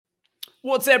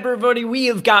What's up, everybody? We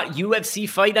have got UFC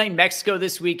Fight Night Mexico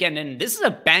this weekend, and this is a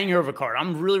banger of a card.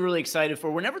 I'm really excited for.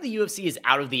 Whenever the UFC is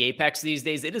out of the Apex these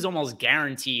days, it is almost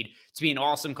guaranteed to be an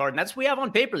awesome card, and that's what we have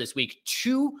on paper this week.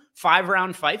 2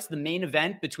 5-round fights, the main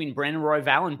event between Brandon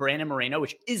Royval and Brandon Moreno,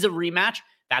 which is a rematch.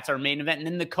 That's our main event. And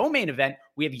then the co-main event,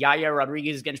 we have Yair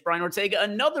Rodriguez against Brian Ortega,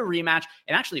 another rematch.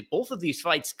 And actually, both of these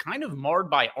fights kind of marred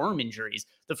by arm injuries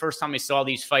the first time we saw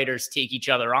these fighters take each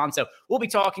other on. So we'll be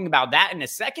talking about that in a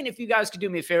second. If you guys could do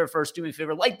me a favor first, do me a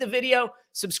favor, like the video,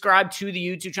 subscribe to the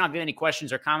YouTube channel. If you have any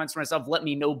questions or comments for myself, let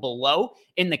me know below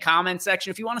in the comment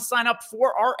section. If you want to sign up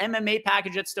for our MMA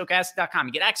package at Stokastic.com,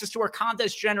 you get access to our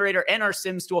contest generator and our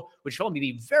Sims tool, which helped me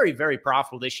be very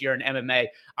profitable this year in MMA.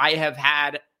 I have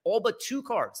had all but 2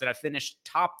 cards that I finished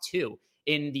top 2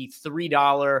 in the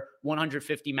 $3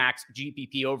 150 max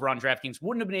GPP over on DraftKings.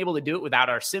 Wouldn't have been able to do it without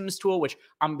our Sims tool, which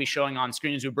I'm going to be showing on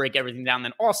screen as we break everything down.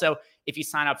 Then also, if you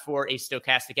sign up for a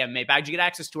Stokastic MMA badge, you get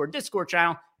access to our Discord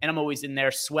channel, and I'm always in there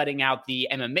sweating out the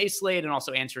MMA slate and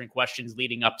also answering questions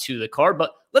leading up to the card.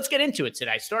 But let's get into it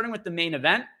today, starting with the main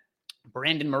event.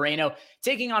 Brandon Moreno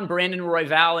taking on Brandon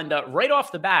Royval, and right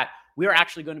off the bat, we are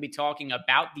actually going to be talking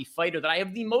about the fighter that I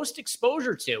have the most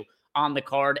exposure to on the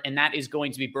card, and that is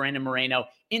going to be Brandon Moreno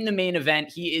in the main event.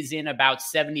 He is in about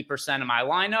 70% of my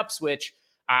lineups, which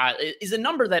is a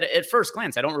number that at first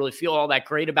glance I don't really feel all that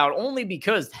great about, only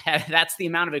because that's the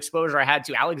amount of exposure I had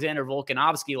to Alexander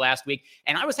Volkanovski last week,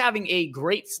 and I was having a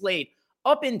great slate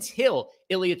up until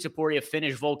Ilia Topuria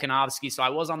finished Volkanovski, so I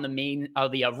was on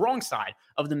the wrong side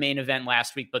of the main event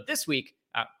last week, but this week,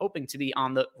 hoping to be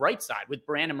on the right side with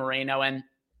Brandon Moreno. And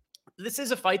this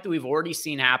is a fight that we've already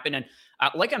seen happen. And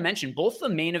like I mentioned, both the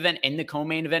main event and the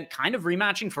co-main event kind of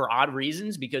rematching for odd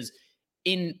reasons, because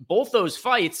in both those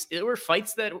fights, there were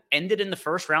fights that ended in the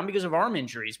first round because of arm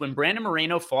injuries. When Brandon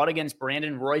Moreno fought against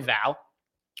Brandon Royval,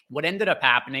 what ended up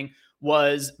happening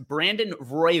was Brandon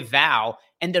Royval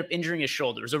ended up injuring his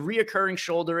shoulder. It was a reoccurring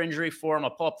shoulder injury for him.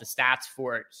 I'll pull up the stats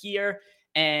for it here.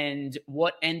 And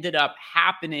what ended up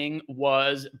happening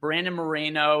was Brandon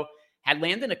Moreno had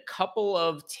landed a couple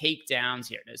of takedowns.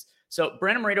 Here it is. So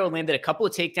Brandon Moreno landed a couple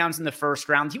of takedowns in the first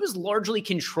round. He was largely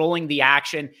controlling the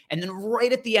action. And then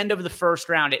right at the end of the first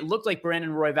round, it looked like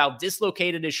Brandon Royval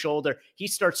dislocated his shoulder. He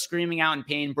starts screaming out in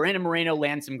pain. Brandon Moreno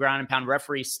lands some ground and pound.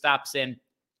 Referee steps in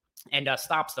and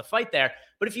stops the fight there.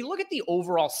 But if you look at the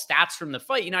overall stats from the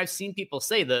fight, I've seen people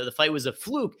say the fight was a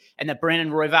fluke and that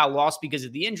Brandon Royval lost because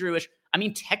of the injury, which,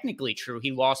 technically true.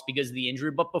 He lost because of the injury.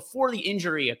 But before the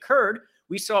injury occurred,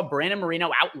 we saw Brandon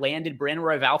Moreno outlanded Brandon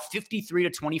Royval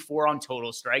 53-24 on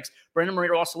total strikes. Brandon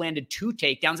Moreno also landed 2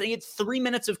 takedowns, and he had 3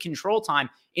 minutes of control time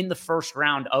in the first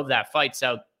round of that fight.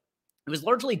 So it was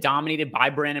largely dominated by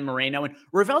Brandon Moreno, and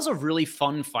Royval's a really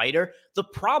fun fighter. The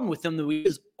problem with him, though,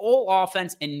 is all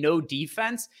offense and no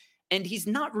defense, and he's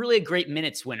not really a great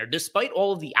minutes winner. Despite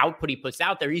all of the output he puts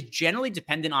out there, he's generally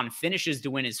dependent on finishes to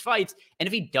win his fights, and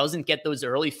if he doesn't get those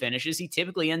early finishes, he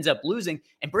typically ends up losing,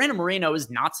 and Brandon Moreno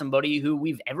is not somebody who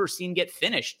we've ever seen get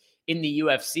finished in the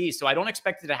UFC, so I don't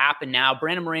expect it to happen now.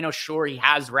 Brandon Moreno, sure, he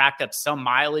has racked up some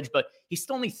mileage, but he's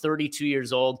still only 32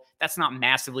 years old. That's not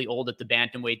massively old at the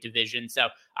bantamweight division. So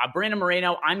Brandon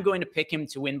Moreno, I'm going to pick him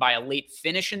to win by a late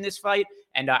finish in this fight,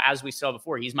 and as we saw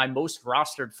before, he's my most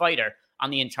rostered fighter on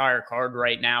the entire card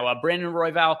right now. Brandon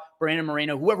Royval, Brandon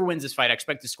Moreno, whoever wins this fight, I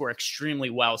expect to score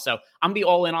extremely well. So I'm going to be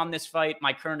all in on this fight.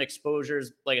 My current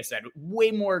exposures, like I said,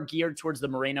 way more geared towards the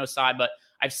Moreno side, but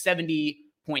I have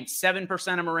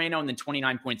 70.7% of Moreno and then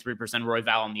 29.3%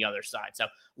 Royval on the other side. So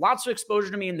lots of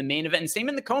exposure to me in the main event, and same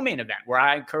in the co-main event, where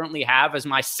I currently have as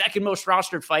my second most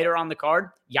rostered fighter on the card,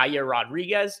 Yair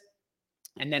Rodriguez,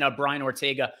 and then Brian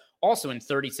Ortega, also in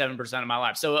 37% of my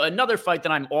life. So another fight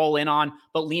that I'm all in on,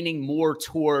 but leaning more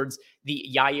towards the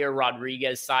Yair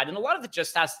Rodriguez side. And a lot of it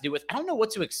just has to do with, I don't know what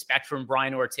to expect from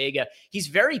Brian Ortega. He's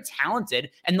very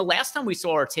talented. And the last time we saw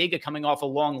Ortega coming off a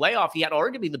long layoff, he had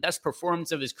arguably the best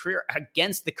performance of his career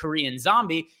against the Korean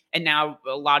Zombie. And now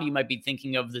a lot of you might be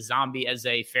thinking of the Zombie as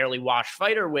a fairly washed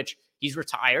fighter, which he's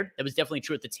retired. That was definitely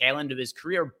true at the tail end of his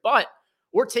career. But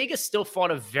Ortega still fought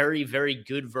a very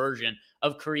good version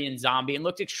of Korean Zombie and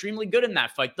looked extremely good in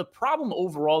that fight. The problem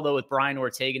overall, though, with Brian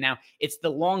Ortega now, it's the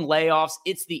long layoffs,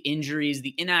 it's the injuries,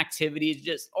 the inactivity,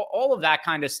 just all of that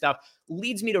kind of stuff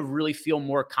leads me to really feel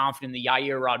more confident in the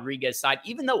Yair Rodriguez side,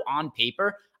 even though on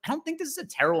paper, I don't think this is a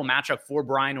terrible matchup for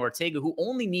Brian Ortega, who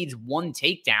only needs 1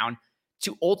 takedown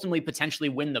to ultimately potentially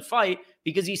win the fight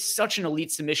because he's such an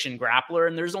elite submission grappler,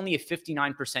 and there's only a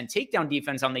 59% takedown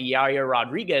defense on the Yair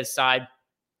Rodriguez side.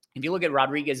 If you look at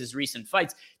Rodriguez's recent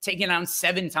fights, taken down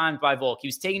 7 times by Volk. He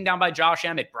was taken down by Josh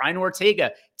Emmett. Brian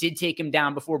Ortega did take him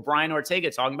down before. Brian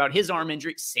Ortega, talking about his arm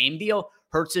injury, same deal.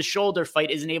 Hurts his shoulder, fight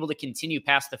isn't able to continue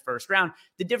past the first round.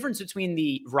 The difference between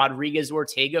the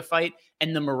Rodriguez-Ortega fight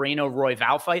and the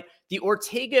Moreno-Royval fight, the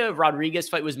Ortega-Rodriguez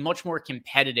fight was much more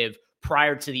competitive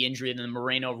prior to the injury than the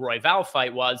Moreno-Royval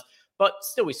fight was. But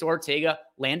still, we saw Ortega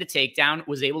land a takedown,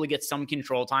 was able to get some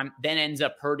control time, then ends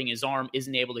up hurting his arm,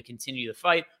 isn't able to continue the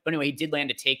fight. But anyway, he did land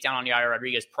a takedown on Yair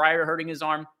Rodriguez prior to hurting his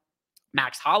arm.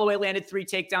 Max Holloway landed 3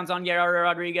 takedowns on Yair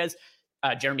Rodriguez.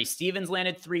 Jeremy Stevens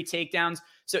landed 3 takedowns.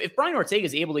 So if Brian Ortega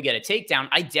is able to get a takedown,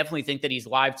 I definitely think that he's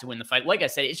live to win the fight. Like I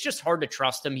said, it's just hard to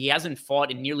trust him. He hasn't fought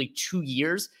in nearly 2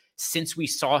 years since we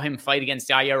saw him fight against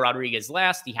Yair Rodriguez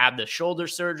last. He had the shoulder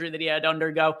surgery that he had to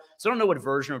undergo. So I don't know what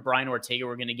version of Brian Ortega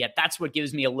we're going to get. That's what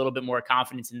gives me a little bit more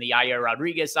confidence in the Yair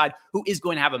Rodriguez side, who is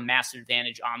going to have a massive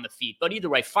advantage on the feet. But either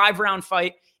way, 5-round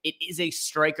fight. It is a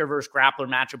striker versus grappler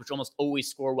matchup, which almost always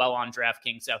score well on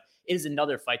DraftKings. So it is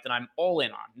another fight that I'm all in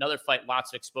on. Another fight,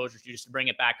 lots of exposure to, just to bring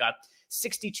it back up.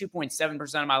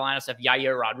 62.7% of my lineups have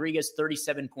Yair Rodriguez,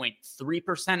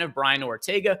 37.3% of Brian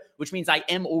Ortega, which means I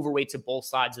am overweight to both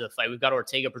sides of the fight. We've got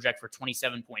Ortega projected for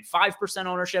 27.5%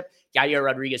 ownership. Yair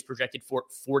Rodriguez projected for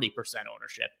 40%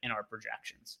 ownership in our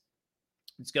projections.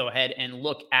 Let's go ahead and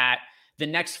look at the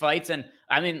next fights. And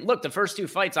I mean, look, the first 2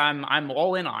 fights I'm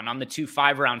all in on the 2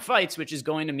 5-round fights, which is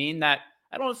going to mean that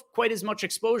I don't have quite as much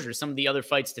exposure to some of the other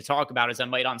fights to talk about as I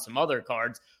might on some other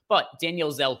cards. But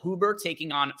Daniel Zellhuber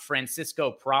taking on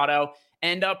Francisco Prado.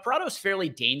 And Prado's fairly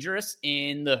dangerous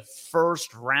in the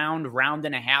first round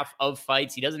and a half of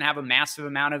fights. He doesn't have a massive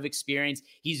amount of experience.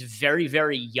 He's very,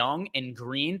 very young and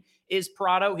green is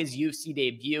Prado. His UFC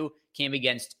debut came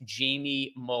against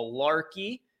Jamie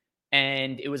Mullarkey,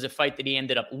 and it was a fight that he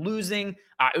ended up losing.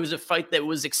 It was a fight that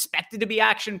was expected to be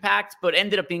action-packed, but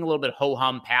ended up being a little bit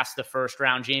ho-hum past the first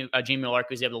round. Jamie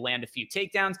Mullarkey was able to land a few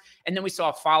takedowns, and then we saw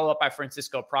a follow-up by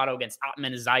Francisco Prado against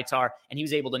Atman Zaitar, and he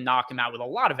was able to knock him out with a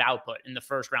lot of output in the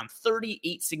first round.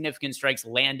 38 significant strikes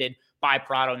landed by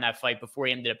Prado in that fight before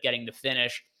he ended up getting the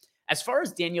finish. As far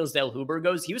as Daniel Zellhuber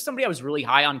goes, he was somebody I was really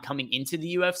high on coming into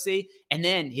the UFC, and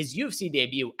then his UFC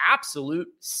debut, absolute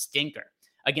stinker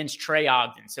against Trey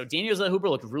Ogden. So Daniel Zellhuber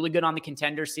looked really good on the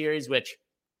Contender Series, which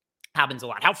happens a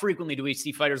lot. How frequently do we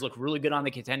see fighters look really good on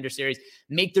the Contender Series,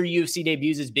 make their UFC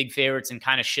debuts as big favorites, and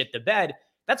kind of shit the bed?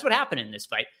 That's what happened in this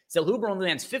fight. Zellhuber only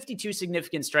lands 52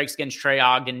 significant strikes against Trey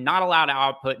Ogden, not a lot of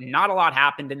output, not a lot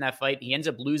happened in that fight. He ends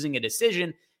up losing a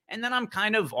decision, and then I'm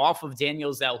kind of off of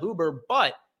Daniel Zellhuber,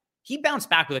 but he bounced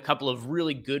back with a couple of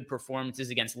really good performances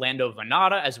against Lando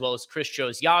Venata as well as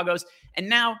Christos Giagos, and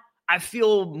now I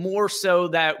feel more so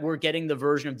that we're getting the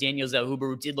version of Daniel Zellhuber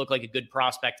who did look like a good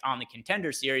prospect on the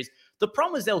Contender Series. The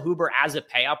problem with Zellhuber as a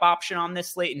pay-up option on this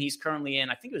slate, and he's currently in,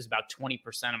 I think it was about 20%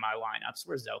 of my lineups.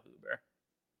 Where's Zellhuber?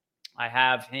 I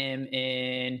have him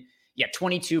in,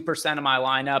 22% of my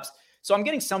lineups. So I'm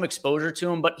getting some exposure to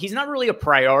him, but he's not really a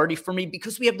priority for me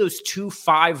because we have those 2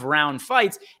 5-round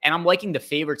fights, and I'm liking the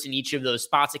favorites in each of those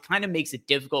spots. It kind of makes it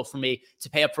difficult for me to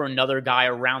pay up for another guy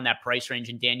around that price range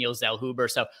in Daniel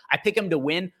Zellhuber. So I pick him to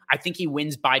win. I think he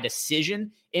wins by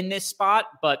decision in this spot,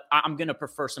 but I'm going to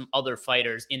prefer some other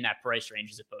fighters in that price range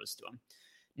as opposed to him.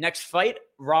 Next fight,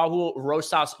 Raul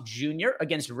Rosas Jr.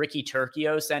 against Ricky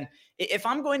Turcios. And if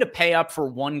I'm going to pay up for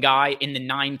one guy in the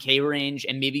 9K range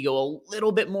and maybe go a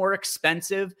little bit more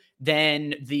expensive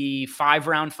than the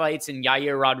 5-round fights in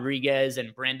Yair Rodriguez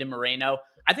and Brandon Moreno,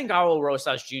 I think Raul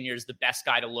Rosas Jr. is the best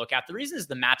guy to look at. The reason is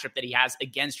the matchup that he has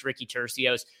against Ricky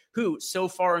Turcios, who so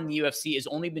far in the UFC has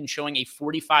only been showing a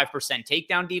 45%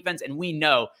 takedown defense, and we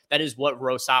know that is what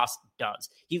Rosas does.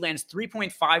 He lands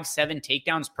 3.57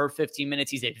 takedowns per 15 minutes.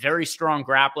 He's a very strong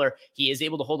grappler. He is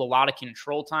able to hold a lot of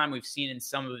control time. We've seen in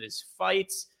some of his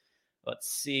fights.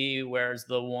 Let's see, where's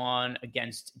the one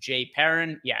against Jay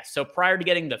Perrin? Yeah, so prior to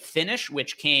getting the finish,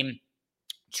 which came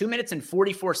 2 minutes and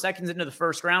 44 seconds into the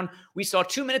first round, we saw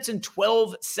 2 minutes and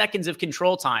 12 seconds of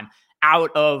control time out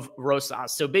of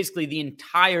Rosas. So basically the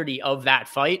entirety of that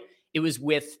fight, it was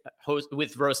with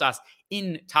Rosas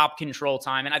in top control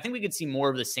time. And I think we could see more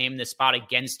of the same in this spot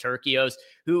against Turcios,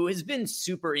 who has been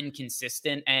super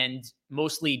inconsistent and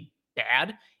mostly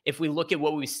bad. If we look at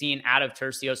what we've seen out of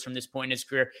Turcios from this point in his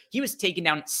career, he was taken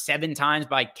down 7 times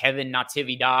by Kevin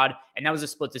Natividad, and that was a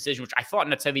split decision, which I thought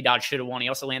Natividad should have won. He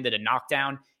also landed a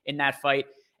knockdown in that fight.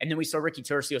 And then we saw Ricky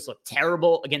Turcios look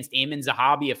terrible against Amin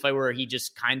Zahabi, a fight where he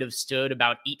just kind of stood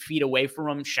about 8 feet away from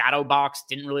him, shadow box,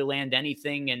 didn't really land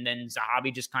anything, and then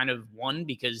Zahabi just kind of won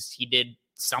because he did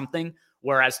something,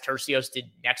 whereas Turcios did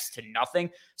next to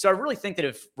nothing. So I really think that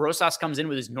if Rosas comes in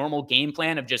with his normal game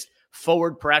plan of just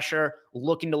forward pressure,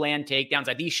 looking to land takedowns.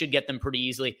 I think he should get them pretty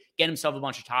easily, get himself a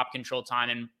bunch of top control time,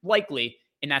 and likely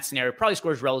in that scenario, probably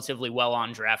scores relatively well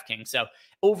on DraftKings. So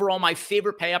overall, my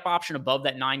favorite pay-up option above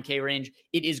that 9K range,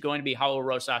 it is going to be Paulo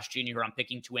Rosas Jr., who I'm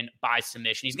picking to win by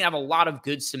submission. He's going to have a lot of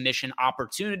good submission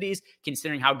opportunities,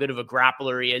 considering how good of a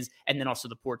grappler he is, and then also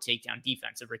the poor takedown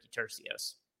defense of Ricky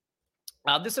Tercios.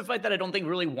 This is a fight that I don't think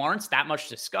really warrants that much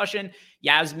discussion.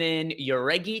 Yasmin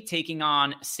Jauregui taking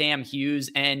on Sam Hughes.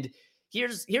 And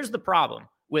here's the problem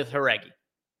with Jauregui.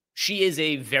 She is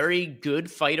a very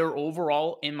good fighter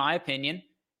overall, in my opinion.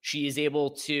 She is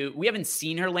able to, we haven't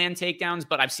seen her land takedowns,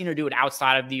 but I've seen her do it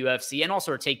outside of the UFC, and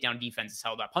also her takedown defense is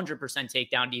held up. 100%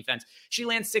 takedown defense. She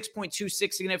lands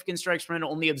 6.26 significant strikes per minute,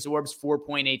 only absorbs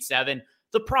 4.87.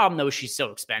 The problem, though, is she's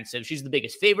so expensive. She's the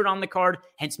biggest favorite on the card,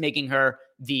 hence making her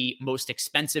the most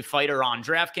expensive fighter on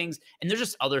DraftKings. And there's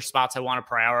just other spots I want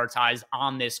to prioritize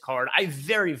on this card. I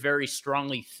very, very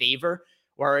strongly favor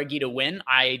Jauregui to win.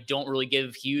 I don't really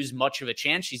give Hughes much of a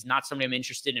chance. She's not somebody I'm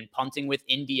interested in punting with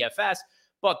in DFS.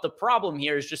 But the problem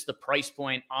here is just the price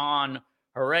point on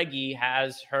Jauregui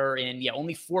has her in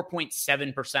only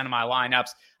 4.7% of my lineups.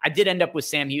 I did end up with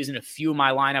Sam Hughes in a few of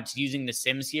my lineups using the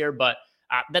Sims here, but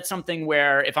that's something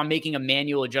where if I'm making a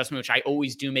manual adjustment, which I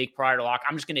always do make prior to lock,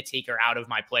 I'm just going to take her out of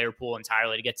my player pool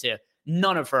entirely to get to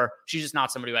none of her. She's just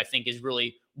not somebody who I think is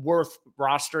really worth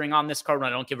rostering on this card when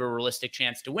I don't give her a realistic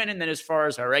chance to win. And then as far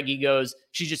as Jauregui goes,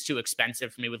 she's just too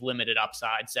expensive for me with limited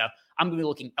upside. So I'm going to be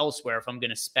looking elsewhere if I'm going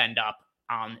to spend up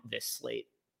on this slate.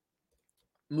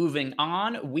 Moving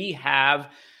on, we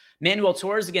have Manuel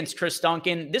Torres against Chris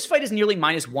Duncan. This fight is nearly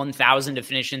minus 1,000 to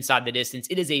finish inside the distance.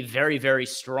 It is a very, very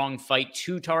strong fight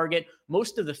to target.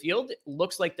 Most of the field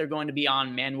looks like they're going to be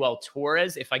on Manuel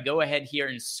Torres. If I go ahead here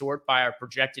and sort by our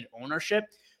projected ownership,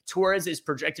 Torres is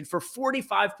projected for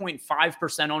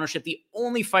 45.5% ownership. The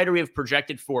only fighter we have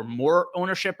projected for more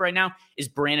ownership right now is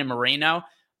Brandon Moreno.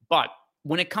 But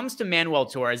when it comes to Manuel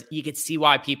Torres, you can see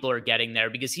why people are getting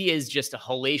there because he is just a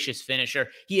hellacious finisher.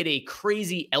 He had a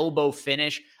crazy elbow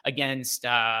finish against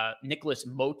Nicholas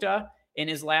Mota in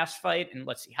his last fight. And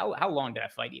let's see, how long did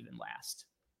that fight even last?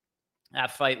 That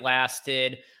fight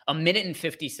lasted 1 minute and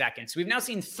 50 seconds. So we've now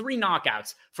seen 3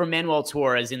 knockouts from Manuel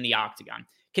Torres in the octagon.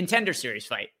 Contender Series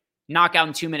fight, knockout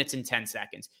in 2 minutes and 10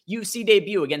 seconds. UFC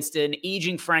debut against an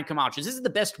aging Frank Camacho. This is the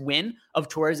best win of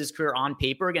Torres' career on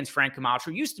paper against Frank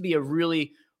Camacho. Used to be a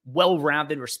really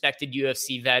well-rounded, respected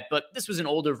UFC vet, but this was an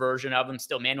older version of him.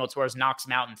 Still, Manuel Torres knocks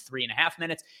him out in 3.5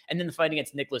 minutes. And then the fight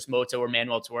against Nicholas Mota, where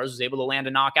Manuel Torres was able to land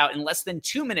a knockout in less than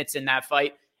 2 minutes in that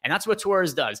fight. And that's what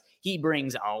Torres does. He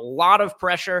brings a lot of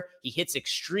pressure. He hits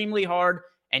extremely hard,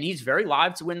 and he's very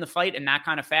live to win the fight in that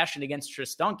kind of fashion against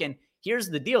Chris Duncan. Here's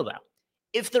the deal, though.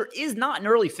 If there is not an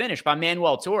early finish by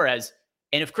Manuel Torres,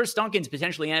 and if Chris Duncan's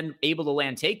potentially able to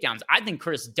land takedowns, I think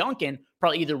Chris Duncan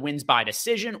probably either wins by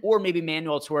decision or maybe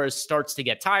Manuel Torres starts to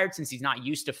get tired since he's not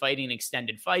used to fighting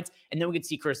extended fights. And then we could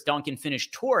see Chris Duncan finish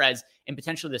Torres in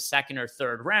potentially the second or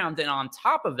third round. And on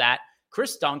top of that,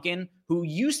 Chris Duncan, who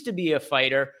used to be a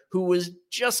fighter who was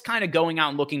just kind of going out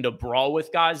and looking to brawl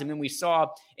with guys. I mean, we saw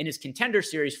in his Contender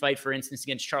Series fight, for instance,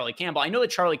 against Charlie Campbell. I know that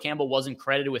Charlie Campbell wasn't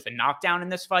credited with a knockdown in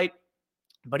this fight,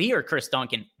 but he hurt Chris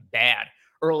Duncan bad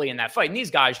early in that fight. And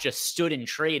these guys just stood and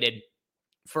traded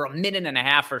for 1.5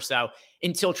 minutes or so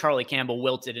until Charlie Campbell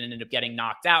wilted and ended up getting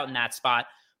knocked out in that spot.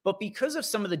 But because of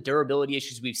some of the durability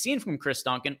issues we've seen from Chris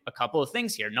Duncan, a couple of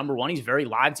things here. Number one, he's very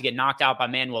live to get knocked out by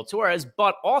Manuel Torres,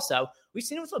 but also we've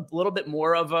seen him with a little bit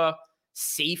more of a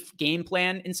safe game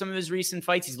plan in some of his recent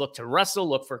fights. He's looked to wrestle,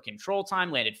 look for control time,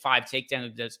 landed 5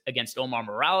 takedowns against Omar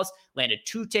Morales, landed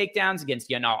 2 takedowns against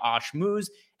Yanal Ashmouz.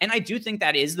 And I do think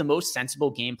that is the most sensible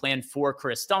game plan for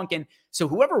Chris Duncan. So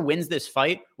whoever wins this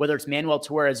fight, whether it's Manuel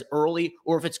Torres early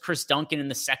or if it's Chris Duncan in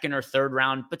the second or third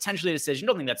round, potentially a decision, I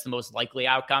don't think that's the most likely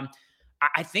outcome.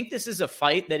 I think this is a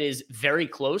fight that is very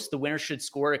close. The winner should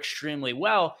score extremely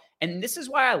well. And this is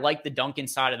why I like the Duncan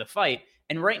side of the fight.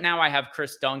 And right now I have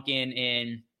Chris Duncan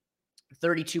in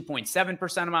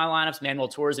 32.7% of my lineups, Manuel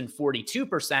Torres in 42%.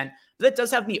 But that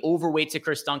does have me overweight to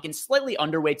Chris Duncan, slightly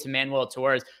underweight to Manuel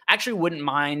Torres. I actually wouldn't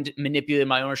mind manipulating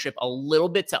my ownership a little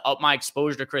bit to up my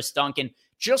exposure to Chris Duncan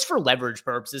just for leverage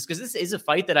purposes, because this is a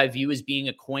fight that I view as being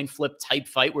a coin flip type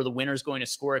fight where the winner is going to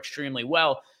score extremely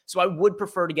well. So I would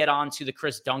prefer to get onto the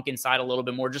Chris Duncan side a little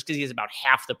bit more just because he has about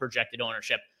half the projected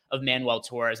ownership of Manuel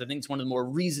Torres. I think it's one of the more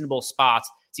reasonable spots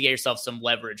to get yourself some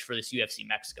leverage for this UFC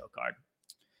Mexico card.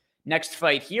 Next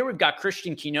fight here, we've got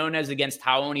Christian Quinones against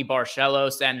Raoni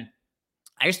Barcelos. And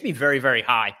I used to be very, very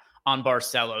high on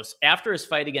Barcelos. After his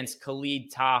fight against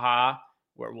Khalid Taha,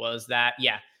 where was that?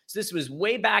 Yeah. So this was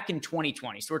way back in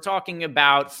 2020. So we're talking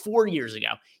about 4 years ago.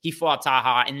 He fought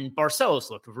Taha, and Barcelos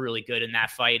looked really good in that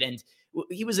fight. And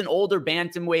he was an older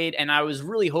bantamweight, and I was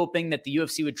really hoping that the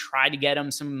UFC would try to get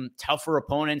him some tougher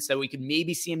opponents that we could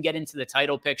maybe see him get into the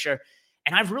title picture.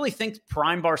 And I really think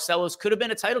prime Barcelos could have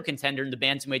been a title contender in the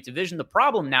bantamweight division. The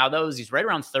problem now, though, is he's right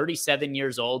around 37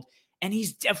 years old, and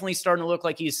he's definitely starting to look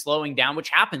like he's slowing down, which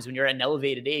happens when you're at an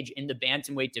elevated age in the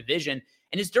bantamweight division.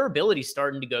 And his durability is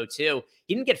starting to go too.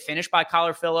 He didn't get finished by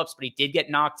Collar Phillips, but he did get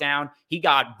knocked down. He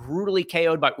got brutally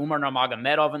KO'd by Umar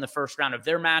Nurmagomedov in the first round of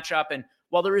their matchup. And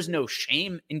while there is no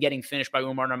shame in getting finished by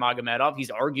Umar Nurmagomedov,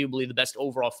 he's arguably the best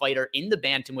overall fighter in the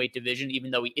bantamweight division,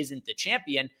 even though he isn't the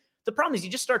champion. The problem is you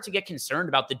just start to get concerned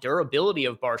about the durability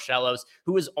of Barcelos,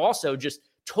 who is also just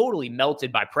totally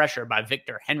melted by pressure by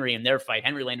Victor Henry in their fight.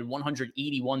 Henry landed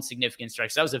 181 significant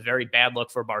strikes. That was a very bad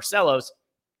look for Barcelos.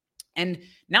 And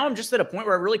now I'm just at a point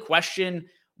where I really question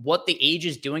what the age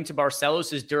is doing to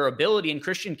Barcelos' durability. And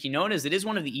Christian Quinones, it is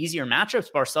one of the easier matchups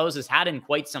Barcelos has had in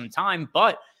quite some time,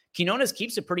 but Quinones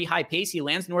keeps a pretty high pace. He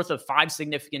lands north of 5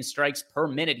 significant strikes per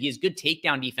minute. He has good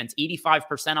takedown defense,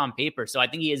 85% on paper. So I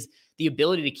think he has the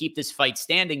ability to keep this fight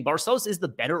standing. Barcelos is the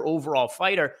better overall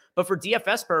fighter, but for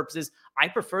DFS purposes, I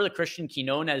prefer the Christian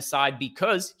Quinones side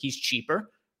because he's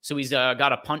cheaper. So he's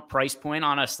got a punt price point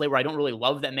on a slate where I don't really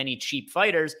love that many cheap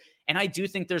fighters. And I do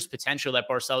think there's potential that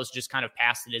Barcelos just kind of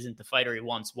past it, isn't the fighter he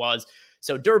once was.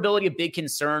 So durability, a big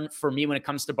concern for me when it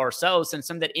comes to Barcelos, and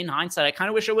some that in hindsight, I kind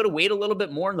of wish I would have waited a little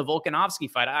bit more in the Volkanovski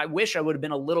fight. I wish I would have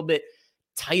been a little bit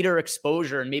tighter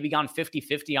exposure and maybe gone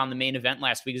 50-50 on the main event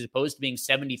last week as opposed to being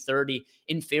 70-30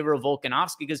 in favor of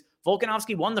Volkanovski, because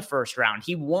Volkanovski won the first round.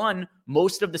 He won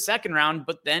most of the second round,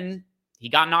 but then he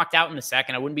got knocked out in the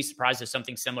second. I wouldn't be surprised if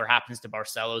something similar happens to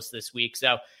Barcelos this week.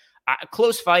 So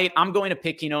close fight. I'm going to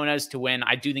pick Quinones to win.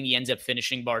 I do think he ends up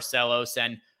finishing Barcelos,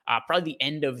 and probably the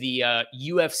end of the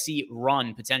UFC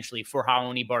run potentially for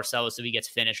Raoni Barcelos if he gets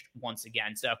finished once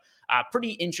again. So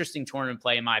pretty interesting tournament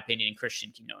play in my opinion in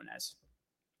Christian Quinones.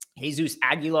 Jesus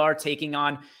Aguilar taking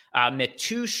on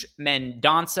Mateusz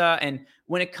Mendonça. And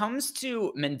when it comes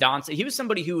to Mendonça, he was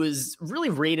somebody who was really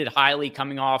rated highly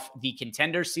coming off the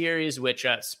Contender Series, which,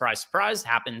 surprise, surprise,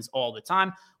 happens all the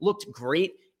time. Looked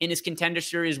great in his Contender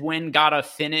Series win, got a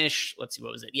finish. Let's see,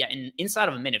 what was it? Yeah, inside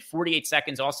of a minute, 48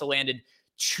 seconds, also landed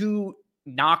 2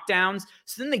 knockdowns.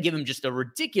 So then they give him just a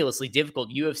ridiculously difficult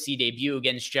UFC debut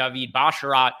against Javid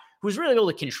Basharat, who was really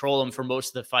able to control him for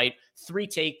most of the fight. 3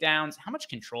 takedowns. How much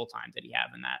control time did he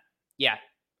have in that? Yeah,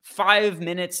 5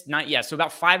 minutes. So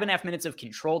about 5.5 minutes of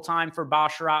control time for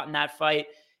Basharat in that fight.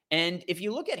 And if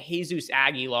you look at Jesus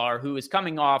Aguilar, who is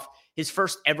coming off his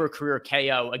first ever career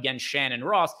KO against Shannon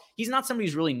Ross, he's not somebody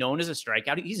who's really known as a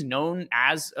strikeout. He's known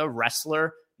as a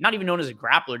wrestler, not even known as a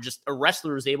grappler, just a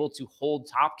wrestler who's able to hold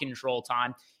top control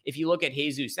time. If you look at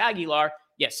Jesus Aguilar,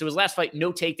 yes, so his last fight,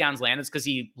 no takedowns landed. It's because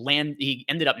he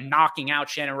ended up knocking out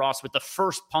Shannon Ross with the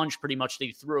first punch pretty much that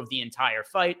he threw of the entire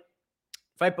fight.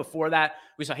 Fight before that,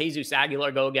 we saw Jesus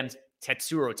Aguilar go against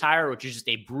Tetsuro Taira, which is just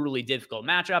a brutally difficult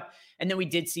matchup. And then we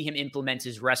did see him implement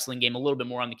his wrestling game a little bit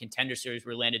more on the Contender Series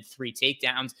where he landed 3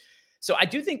 takedowns. So I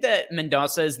do think that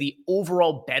Mendonça is the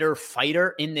overall better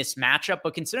fighter in this matchup,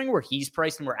 but considering where he's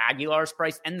priced and where Aguilar's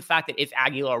priced, and the fact that if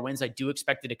Aguilar wins, I do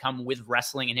expect it to come with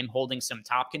wrestling and him holding some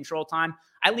top control time,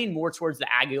 I lean more towards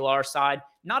the Aguilar side.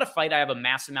 Not a fight I have a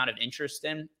massive amount of interest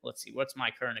in. Let's see, what's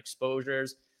my current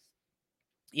exposures?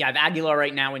 Yeah, I have Aguilar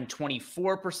right now in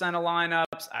 24% of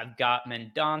lineups. I've got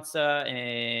Mendonça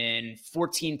in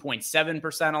 14.7%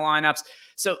 of lineups.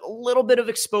 So a little bit of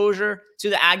exposure to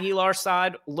the Aguilar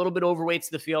side, a little bit overweight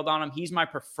to the field on him. He's my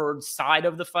preferred side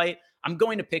of the fight. I'm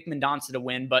going to pick Mendonça to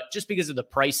win, but just because of the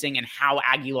pricing and how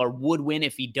Aguilar would win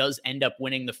if he does end up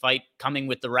winning the fight, coming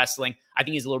with the wrestling, I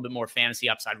think he's a little bit more fantasy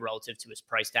upside relative to his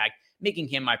price tag, making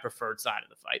him my preferred side of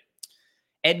the fight.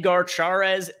 Edgar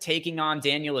Chairez taking on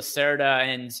Daniel Lacerda,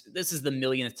 and this is the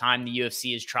millionth time the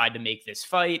UFC has tried to make this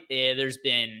fight. There's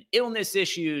been illness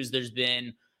issues. There's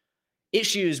been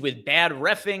issues with bad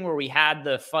reffing where we had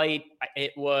the fight.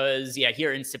 It was,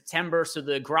 here in September. So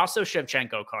the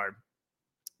Grasso-Shevchenko card.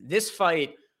 This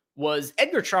fight was,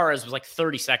 Edgar Chairez was like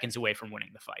 30 seconds away from winning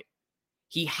the fight.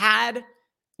 He had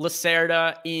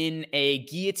Lacerda in a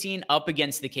guillotine up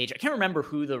against the cage. I can't remember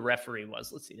who the referee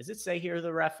was. Let's see. Does it say here who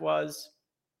the ref was?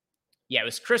 Yeah, it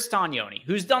was Chris Tognoni,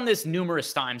 who's done this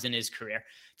numerous times in his career.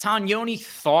 Tognoni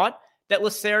thought that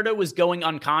Lacerda was going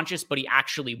unconscious, but he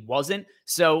actually wasn't.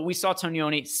 So we saw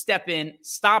Tognoni step in,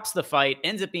 stops the fight,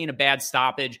 ends up being a bad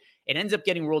stoppage. It ends up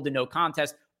getting ruled a no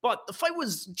contest, but the fight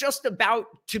was just about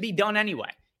to be done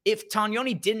anyway. If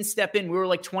Tognoni didn't step in, we were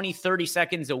like 20, 30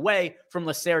 seconds away from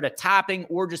Lacerda tapping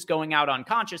or just going out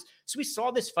unconscious. So we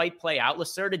saw this fight play out.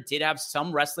 Lacerda did have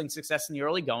some wrestling success in the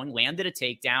early going, landed a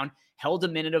takedown, held a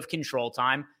minute of control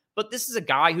time. But this is a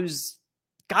guy who's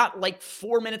got like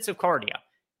 4 minutes of cardio.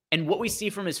 And what we see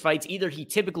from his fights, either he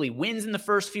typically wins in the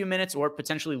first few minutes or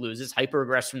potentially loses,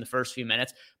 hyper-aggressive from the first few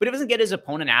minutes. But he doesn't get his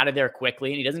opponent out of there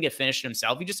quickly and he doesn't get finished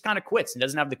himself. He just kind of quits and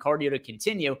doesn't have the cardio to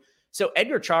continue. So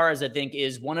Edgar Chairez, I think,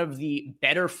 is one of the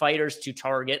better fighters to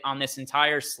target on this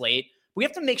entire slate. We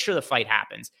have to make sure the fight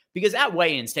happens because at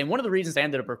weigh-ins, and one of the reasons I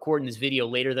ended up recording this video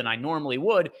later than I normally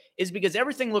would is because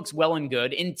everything looks well and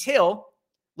good until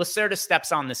Lacerda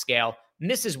steps on the scale,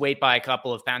 misses weight by a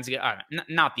couple of pounds.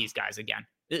 Not these guys again.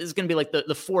 This is going to be like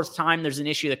the fourth time there's an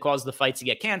issue that caused the fight to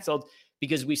get canceled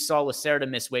because we saw Lacerda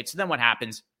miss weight. So then what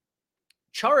happens?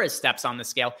 Chairez steps on the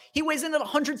scale. He weighs in at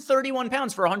 131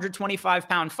 pounds for a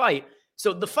 125-pound fight.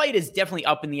 So the fight is definitely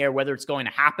up in the air whether it's going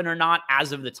to happen or not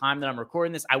as of the time that I'm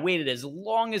recording this. I waited as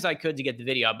long as I could to get the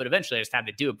video up, but eventually I just had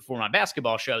to do it before my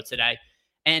basketball show today.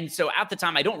 And so at the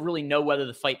time, I don't really know whether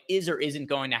the fight is or isn't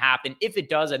going to happen. If it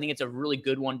does, I think it's a really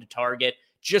good one to target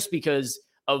just because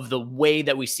of the way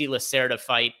that we see Lacerda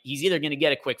fight. He's either going to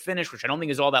get a quick finish, which I don't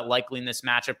think is all that likely in this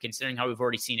matchup, considering how we've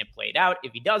already seen it played out.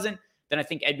 If he doesn't, then I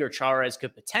think Edgar Chairez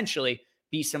could potentially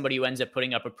be somebody who ends up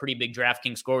putting up a pretty big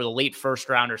DraftKings score with a late first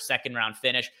round or second round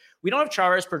finish. We don't have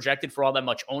Chairez projected for all that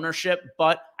much ownership,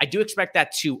 but I do expect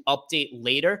that to update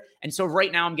later. And so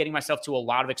right now I'm getting myself to a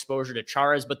lot of exposure to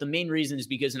Chairez, but the main reason is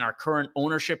because in our current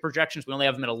ownership projections, we only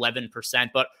have him at 11%,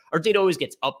 but our data always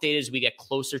gets updated as we get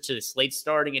closer to the slate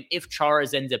starting. And if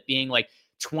Chairez ends up being like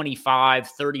 25,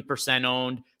 30%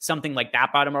 owned, something like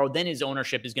that by tomorrow, then his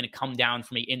ownership is going to come down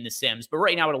for me in the Sims. But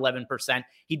right now at 11%,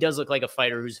 he does look like a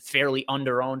fighter who's fairly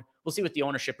under-owned. We'll see what the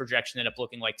ownership projection end up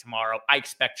looking like tomorrow. I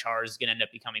expect Chairez is going to end up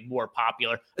becoming more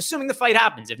popular, assuming the fight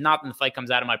happens. If not, then the fight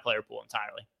comes out of my player pool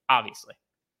entirely, obviously.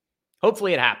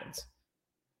 Hopefully it happens.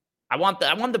 I want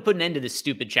to put an end to this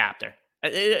stupid chapter.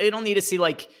 I don't need to see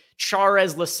like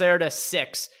Chairez, Lacerda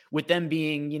 6 with them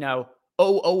being,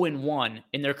 0-1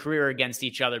 in their career against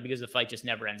each other because the fight just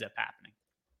never ends up happening.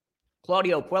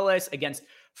 Claudio Puelles against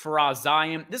Faraz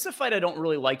Zayem. This is a fight I don't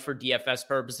really like for DFS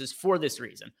purposes for this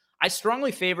reason. I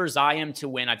strongly favor Zayem to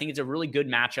win. I think it's a really good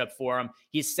matchup for him.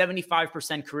 He's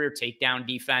 75% career takedown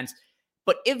defense.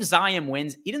 But if Zayem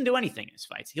wins, he didn't do anything in his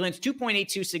fights. He lands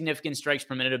 2.82 significant strikes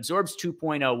per minute, absorbs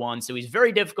 2.01, so he's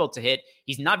very difficult to hit.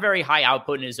 He's not very high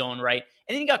output in his own right.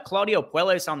 And then you got Claudio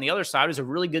Puelles on the other side, who's a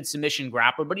really good submission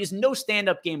grappler, but he has no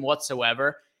stand-up game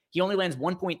whatsoever. He only lands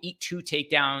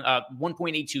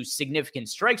 1.82 significant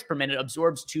strikes per minute,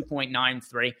 absorbs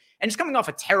 2.93, and is coming off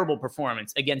a terrible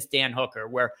performance against Dan Hooker,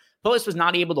 where Puelles was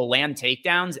not able to land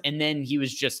takedowns, and then he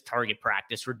was just target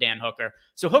practice for Dan Hooker.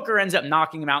 So Hooker ends up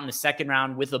knocking him out in the second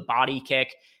round with a body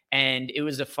kick, and it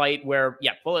was a fight where,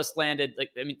 Puelles landed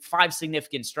 5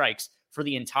 significant strikes for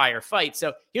the entire fight.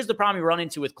 So here's the problem you run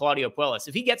into with Claudio Puelles.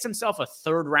 If he gets himself a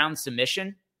third-round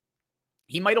submission,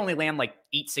 he might only land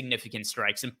 8 significant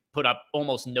strikes and put up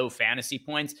almost no fantasy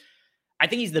points. I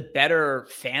think he's the better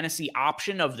fantasy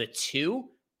option of the two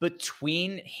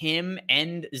between him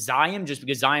and Zayem, just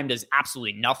because Zayem does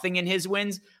absolutely nothing in his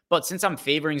wins. But since I'm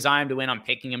favoring Zayem to win, I'm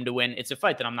picking him to win. It's a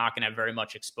fight that I'm not going to have very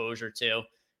much exposure to. Let's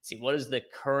see, what is the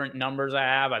current numbers I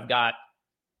have? I've got,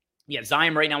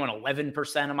 Zayem right now in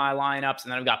 11% of my lineups,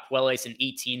 and then I've got Puelles in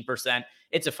 18%.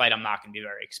 It's a fight I'm not going to be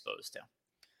very exposed to.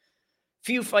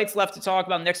 Few fights left to talk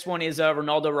about. Next one is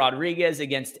Ronaldo Rodriguez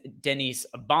against Denis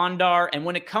Bondar. And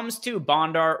when it comes to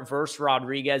Bondar versus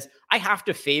Rodriguez, I have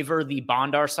to favor the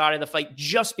Bondar side of the fight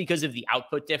just because of the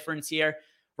output difference here.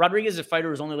 Rodriguez is a fighter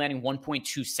who's only landing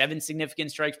 1.27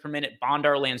 significant strikes per minute.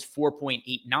 Bondar lands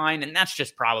 4.89, and that's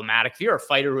just problematic. If you're a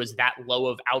fighter who is that low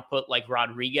of output like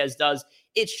Rodriguez does,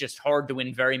 it's just hard to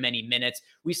win very many minutes.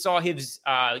 We saw his,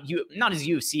 not his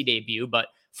UFC debut, but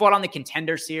fought on the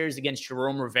Contender Series against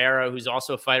Jerome Rivera, who's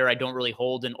also a fighter I don't really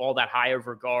hold in all that high of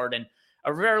regard. And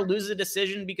Rivera loses a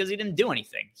decision because he didn't do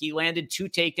anything. He landed 2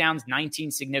 takedowns,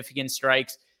 19 significant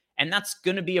strikes. And that's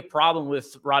going to be a problem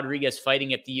with Rodriguez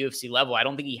fighting at the UFC level. I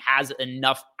don't think he has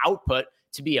enough output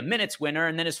to be a minutes winner.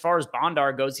 And then as far as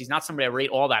Bondar goes, he's not somebody I rate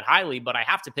all that highly, but I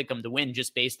have to pick him to win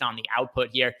just based on the output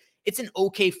here. It's an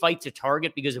okay fight to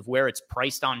target because of where it's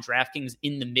priced on DraftKings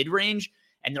in the mid-range.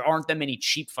 And there aren't that many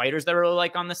cheap fighters that I really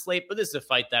like on the slate, but this is a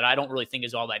fight that I don't really think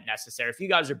is all that necessary. If you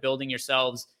guys are building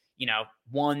yourselves,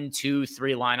 1, 2,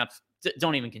 3 lineups,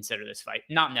 don't even consider this fight.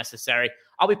 Not necessary.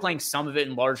 I'll be playing some of it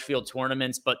in large field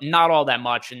tournaments, but not all that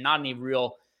much and not any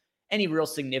real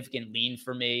significant lean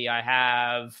for me. I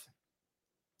have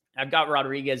I've got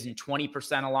Rodriguez in 20%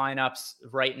 of lineups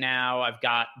right now. I've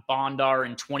got Bondar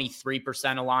in 23%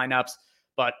 of lineups.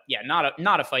 But yeah,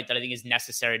 not a fight that I think is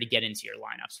necessary to get into your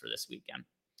lineups for this weekend.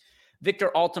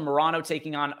 Victor Altamirano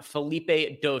taking on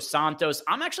Felipe Dos Santos.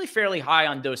 I'm actually fairly high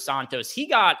on Dos Santos. He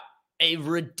got a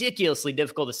ridiculously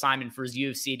difficult assignment for his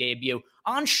UFC debut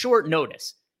on short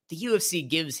notice. The UFC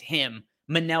gives him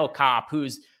Manel Kape,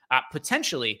 who's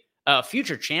potentially a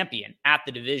future champion at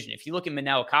the division. If you look at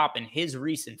Manel Kape in his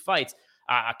recent fights,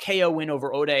 a KO win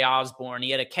over Ode Osborne. He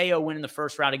had a KO win in the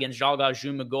first round against Jalga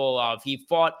Zhumagulov. He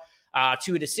fought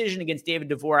to a decision against David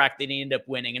Dvorak that he ended up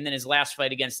winning. And then his last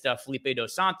fight against Felipe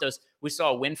Dos Santos, we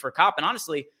saw a win for Kape. And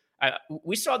honestly,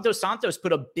 we saw Dos Santos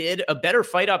put a better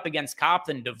fight up against Kape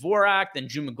than Dvorak, than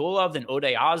Zhumagulov, than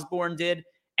Ode Osborne did.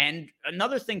 And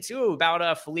another thing, too,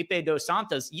 about Felipe Dos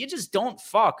Santos, you just don't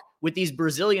fuck with these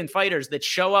Brazilian fighters that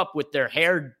show up with their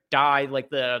hair dyed like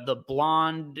the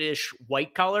blondish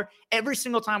white color. Every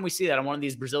single time we see that on one of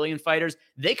these Brazilian fighters,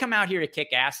 they come out here to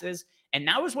kick asses. And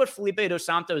that was what Felipe Dos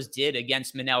Santos did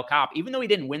against Manel Kape. Even though he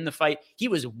didn't win the fight, he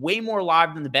was way more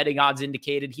live than the betting odds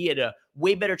indicated. He had a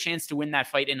way better chance to win that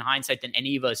fight in hindsight than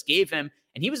any of us gave him.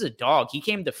 And he was a dog. He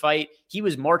came to fight. He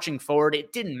was marching forward.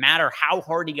 It didn't matter how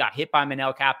hard he got hit by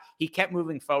Manel Kape. He kept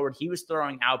moving forward. He was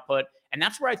throwing output. And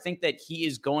that's where I think that he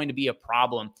is going to be a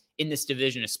problem in this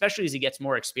division, especially as he gets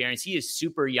more experience. He is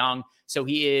super young. So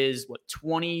he is,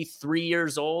 23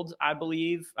 years old, I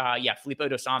believe. Felipe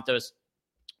Dos Santos,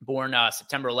 born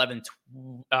September 11th,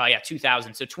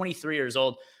 2000. So 23 years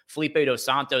old, Felipe Dos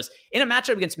Santos in a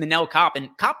matchup against Manel Kape. And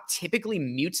Kape typically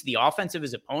mutes the offense of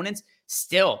his opponents.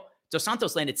 Still, Dos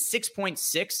Santos landed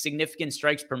 6.6 significant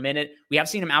strikes per minute. We have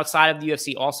seen him outside of the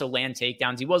UFC also land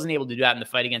takedowns. He wasn't able to do that in the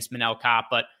fight against Manel Kape,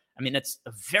 but I mean, that's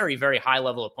a very, very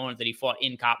high-level opponent that he fought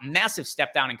in Kape. Massive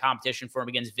step down in competition for him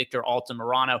against Victor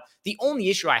Altamirano. The only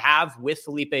issue I have with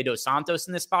Felipe Dos Santos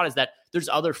in this spot is that there's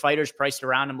other fighters priced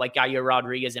around him like Yair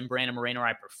Rodriguez and Brandon Moreno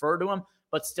I prefer to him.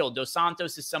 But still, Dos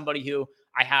Santos is somebody who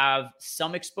I have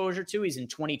some exposure to. He's in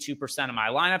 22% of my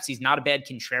lineups. He's not a bad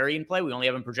contrarian play. We only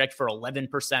have him projected for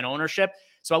 11% ownership.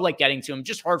 So I like getting to him.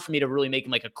 Just hard for me to really make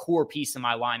him like a core piece of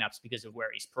my lineups because of where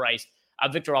he's priced.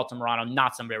 Victor Altamirano,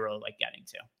 not somebody I really like getting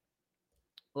to.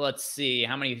 Let's see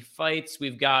how many fights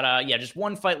we've got. Just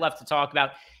one fight left to talk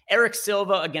about. Eric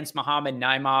Silva against Muhammad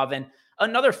Naimov. And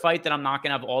another fight that I'm not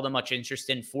going to have all that much interest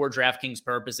in for DraftKings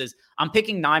purposes. I'm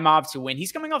picking Naimov to win.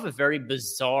 He's coming off a very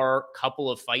bizarre couple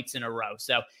of fights in a row.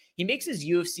 So he makes his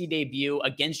UFC debut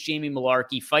against Jamie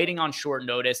Mullarkey, fighting on short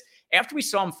notice. After we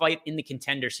saw him fight in the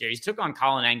Contender Series, he took on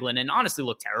Colin Anglin and honestly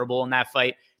looked terrible in that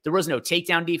fight. There was no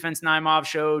takedown defense Naimov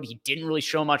showed. He didn't really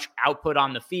show much output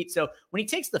on the feet. So when he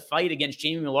takes the fight against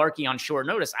Jamie Mullarkey on short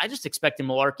notice, I just expected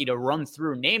Mullarkey to run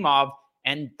through Naimov,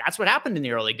 and that's what happened in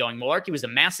the early going. Mullarkey was a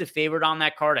massive favorite on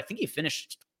that card. I think he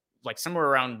finished like somewhere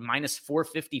around minus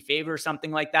 450 favor or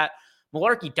something like that.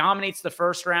 Mullarkey dominates the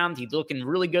first round. He's looking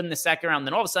really good in the second round.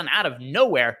 Then all of a sudden, out of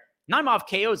nowhere, Naimov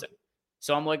KOs him.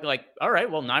 So I'm like, all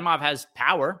right, well, Naimov has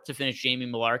power to finish Jamie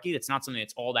Mullarkey. That's not something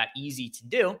that's all that easy to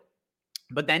do.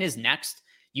 But then his next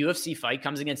UFC fight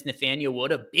comes against Nathaniel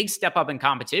Wood, a big step up in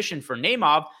competition for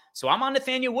Naimov. So I'm on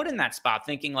Nathaniel Wood in that spot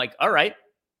thinking like, all right,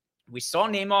 we saw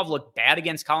Naimov look bad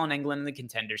against Colin Anglin in the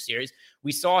Contender Series.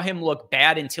 We saw him look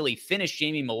bad until he finished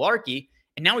Jamie Mullarkey.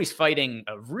 And now he's fighting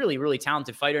a really, really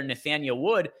talented fighter, Nathaniel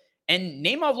Wood. And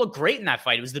Naimov looked great in that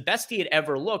fight. It was the best he had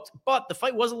ever looked, but the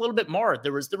fight was a little bit marred.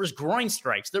 There was groin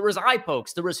strikes, there was eye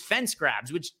pokes, there was fence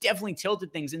grabs, which definitely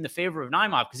tilted things in the favor of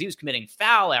Naimov because he was committing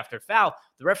foul after foul.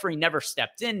 The referee never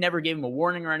stepped in, never gave him a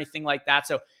warning or anything like that.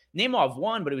 So Naimov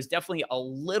won, but it was definitely a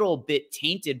little bit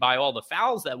tainted by all the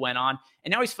fouls that went on.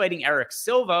 And now he's fighting Eric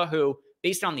Silva, who,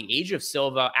 based on the age of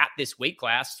Silva at this weight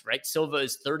class, right? Silva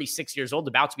is 36 years old,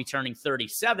 about to be turning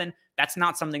 37. That's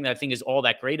not something that I think is all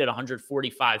that great at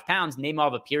 145 pounds.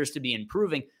 Naimov appears to be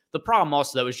improving. The problem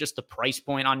also, though, is just the price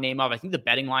point on Naimov. I think the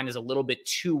betting line is a little bit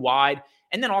too wide.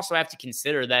 And then also I have to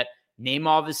consider that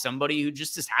Naimov is somebody who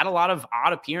just has had a lot of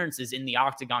odd appearances in the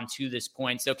octagon to this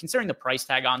point. So considering the price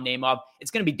tag on Naimov,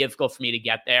 it's going to be difficult for me to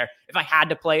get there. If I had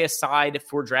to play a side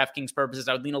for DraftKings purposes,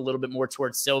 I would lean a little bit more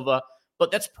towards Silva. But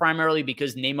that's primarily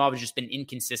because Naimov has just been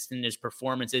inconsistent in his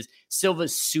performances.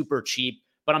 Silva's super cheap,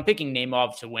 but I'm picking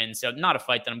Naimov to win. So not a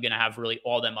fight that I'm going to have really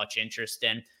all that much interest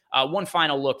in. One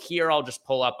final look here. I'll just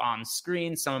pull up on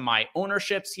screen some of my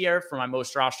ownerships here for my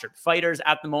most rostered fighters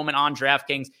at the moment on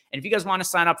DraftKings. And if you guys want to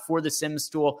sign up for the Sims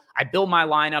tool, I build my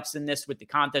lineups in this with the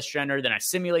contest generator. Then I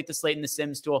simulate the slate in the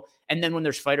Sims tool. And then when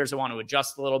there's fighters I want to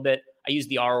adjust a little bit, I use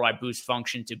the ROI boost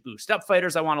function to boost up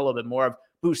fighters I want a little bit more of,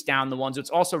 boost down the ones. What's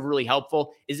also really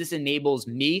helpful is this enables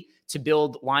me to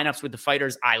build lineups with the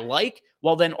fighters I like,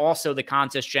 while then also the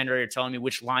contest generator telling me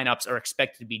which lineups are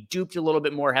expected to be duped a little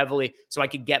bit more heavily, so I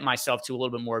could get myself to a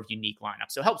little bit more of unique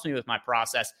lineups. So it helps me with my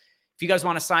process. If you guys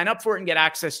want to sign up for it and get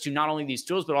access to not only these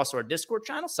tools, but also our Discord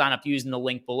channel, sign up using the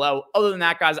link below. Other than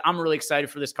that, guys, I'm really excited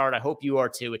for this card. I hope you are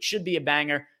too. It should be a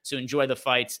banger. So enjoy the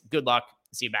fights. Good luck.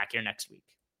 See you back here next week.